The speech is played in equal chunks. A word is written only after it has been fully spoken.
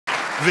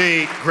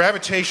The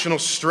gravitational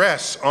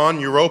stress on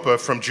Europa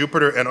from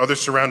Jupiter and other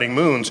surrounding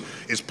moons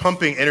is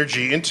pumping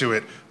energy into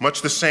it,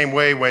 much the same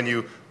way when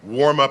you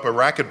warm up a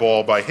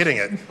racquetball by hitting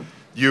it.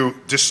 You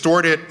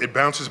distort it, it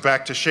bounces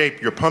back to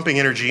shape, you're pumping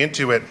energy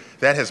into it.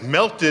 That has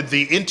melted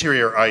the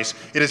interior ice.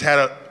 It has had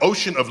an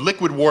ocean of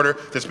liquid water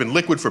that's been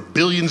liquid for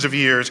billions of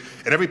years,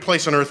 and every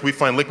place on Earth we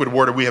find liquid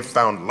water, we have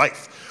found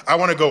life. I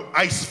want to go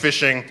ice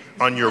fishing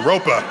on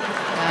Europa.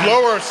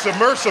 Lower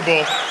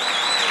submersible.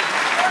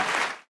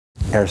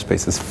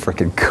 Aerospace is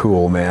freaking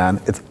cool,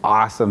 man. It's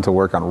awesome to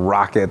work on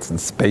rockets and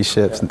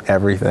spaceships and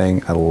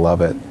everything. I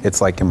love it.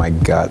 It's like in my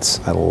guts.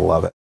 I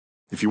love it.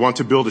 If you want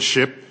to build a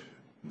ship,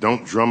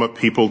 don't drum up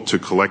people to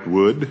collect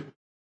wood,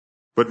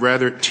 but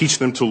rather teach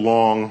them to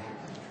long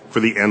for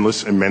the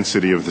endless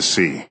immensity of the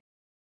sea.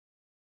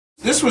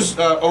 This was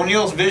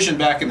O'Neill's vision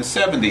back in the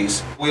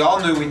 70s. We all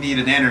knew we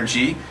needed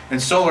energy,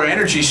 and solar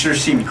energy sure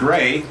seemed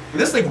great.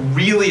 This like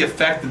really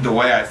affected the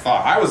way I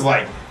thought. I was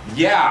like,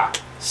 yeah,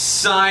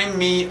 sign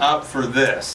me up for this.